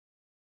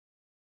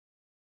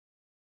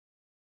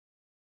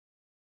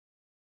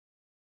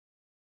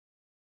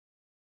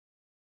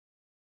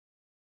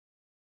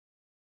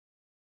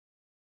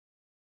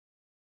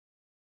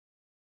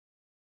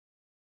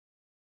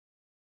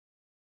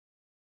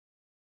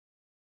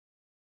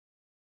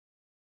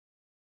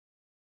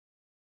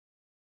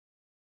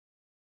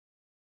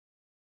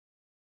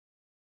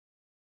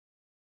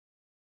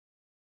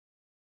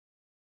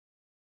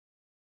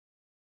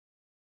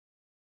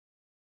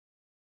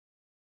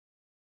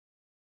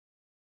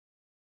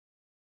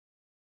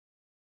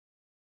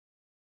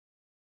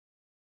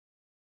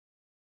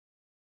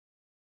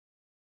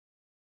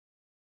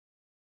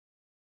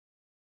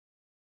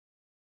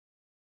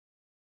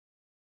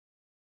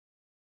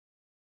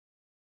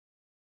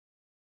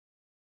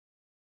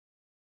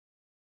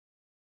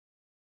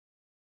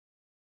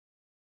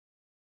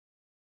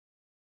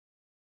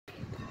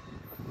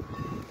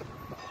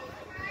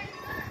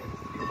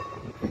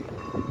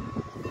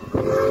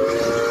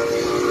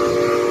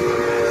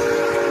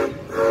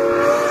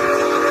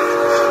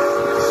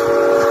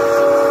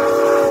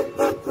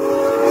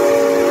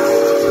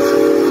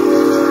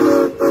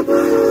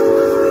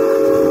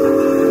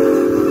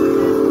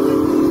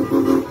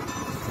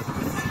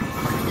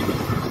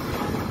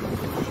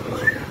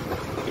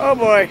Oh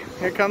boy,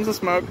 here comes the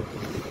smoke.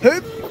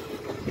 Hoop.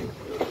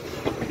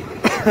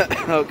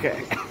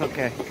 Okay,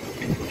 okay.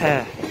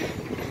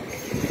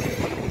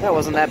 That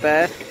wasn't that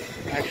bad,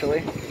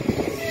 actually.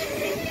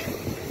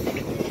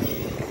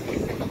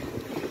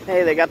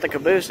 Hey, they got the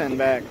caboose in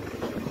back.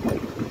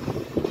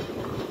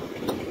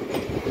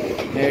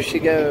 There she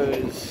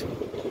goes.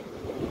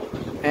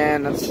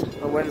 And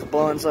the wind's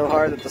blowing so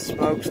hard that the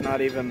smoke's not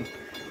even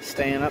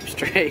staying up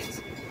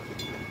straight.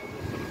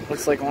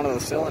 Looks like one of the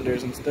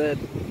cylinders instead.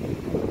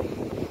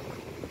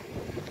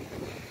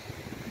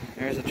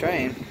 There's a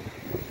train.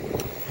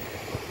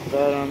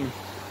 But,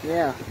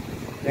 yeah,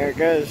 there it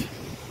goes.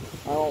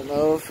 I don't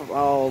know if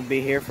I'll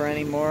be here for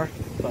any more,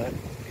 but,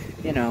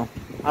 you know,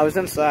 I was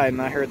inside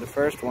and I heard the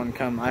first one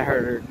come. I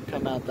heard her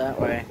come out that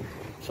way,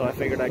 so I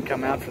figured I'd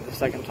come out for the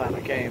second time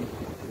I came.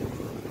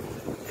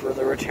 For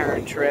the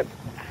return trip.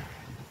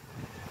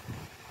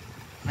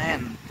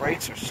 Man,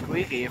 brakes are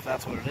squeaky if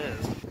that's what it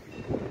is.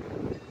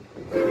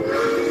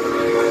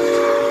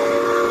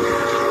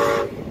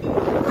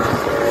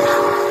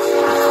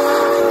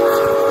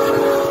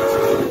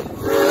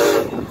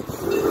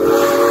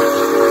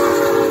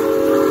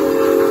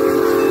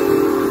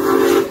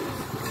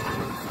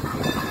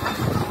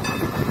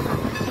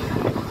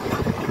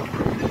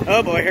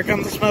 Oh boy, here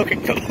comes the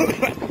smoking.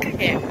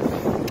 Yeah.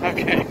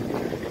 Okay.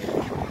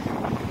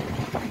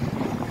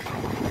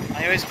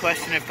 I always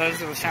question if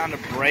those are the sound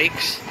of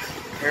brakes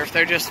or if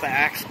they're just the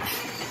axles.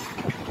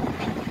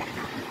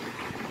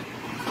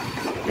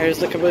 There's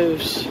the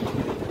caboose.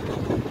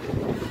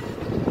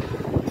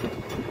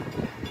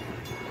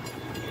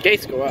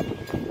 Gates go up.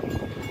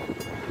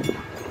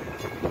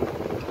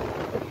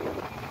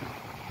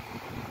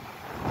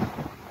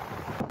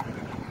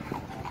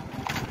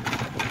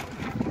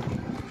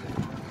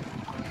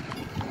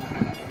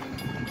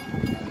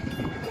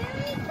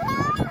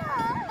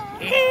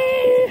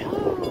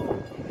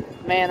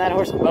 Man, that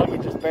horse and buggy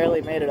just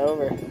barely made it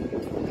over.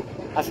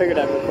 I figured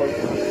I'd record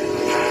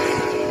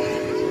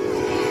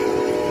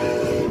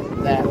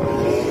that. You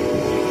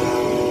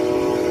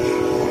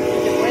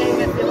can wave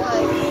if you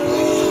like.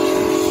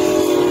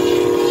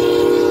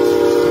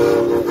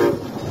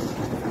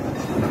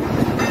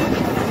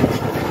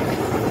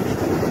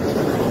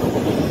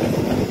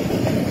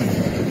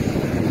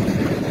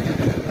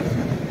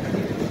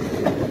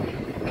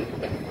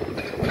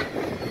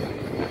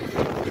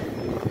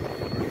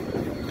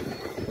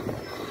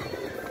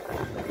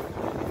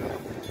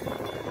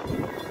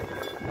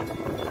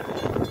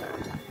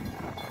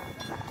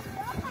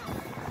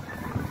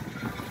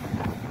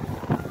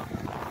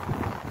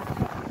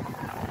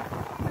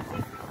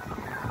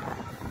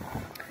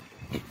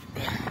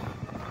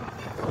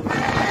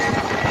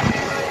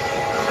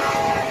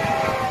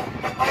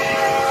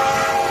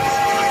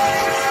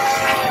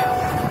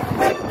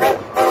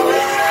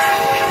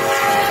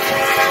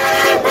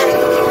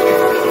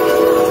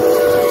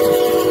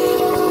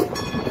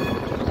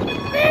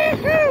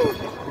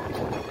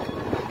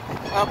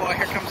 Oh boy,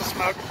 here comes the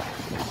smoke.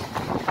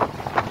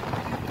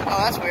 Oh,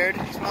 that's weird.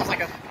 It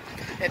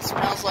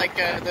smells like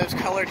those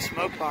colored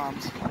smoke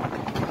bombs.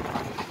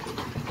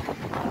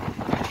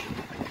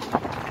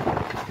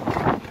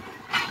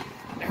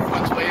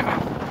 Everyone's waving.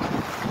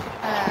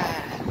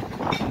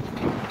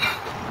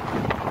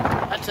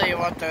 I tell you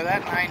what though,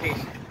 that 90,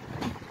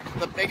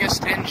 the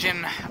biggest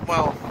engine,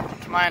 well,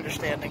 to my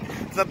understanding,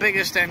 the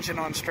biggest engine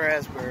on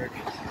Strasbourg.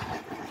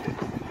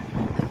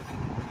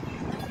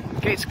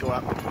 Gates go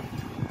up.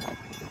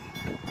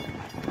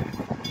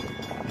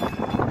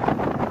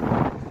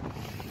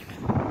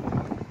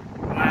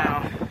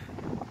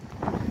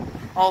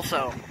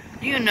 Also,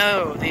 you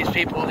know these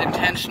people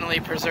intentionally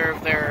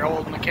preserve their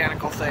old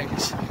mechanical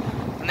things,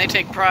 and they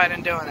take pride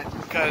in doing it,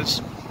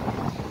 because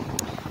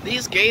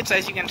these gates,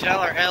 as you can tell,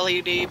 are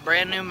LED,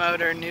 brand new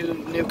motor,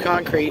 new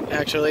concrete,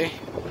 actually,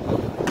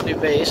 new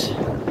base,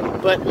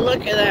 but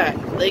look at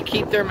that, they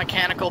keep their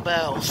mechanical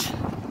bells.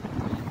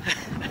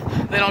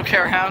 They don't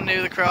care how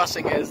new the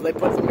crossing is, they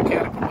put the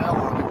mechanical bell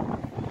on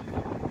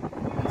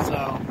it.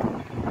 So,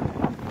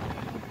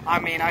 I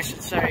mean, I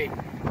should say,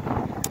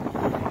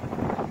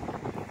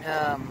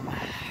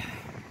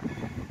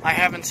 I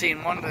haven't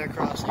seen one of their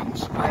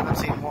crossings. I haven't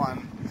seen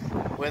one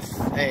with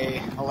a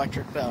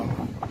electric bell.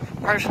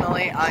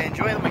 Personally, I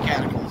enjoy the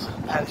mechanicals,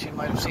 as you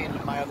might have seen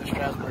in my other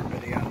Strasbourg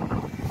video.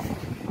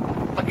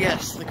 But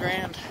yes, the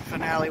grand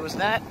finale was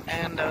that,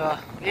 and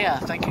yeah,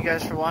 thank you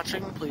guys for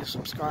watching. Please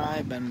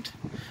subscribe and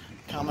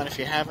comment if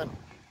you haven't.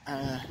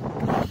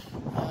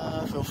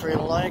 Feel free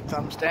to like,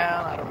 thumbs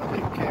down, I don't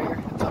really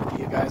care. It's up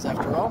to you guys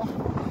after all.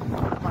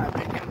 My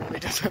opinion really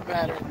doesn't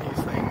matter in these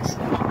things.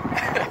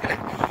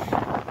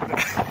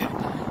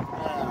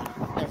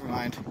 Never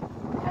mind.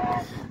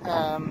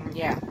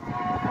 Yeah.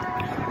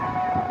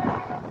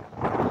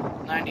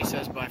 90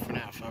 says bye for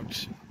now,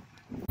 folks.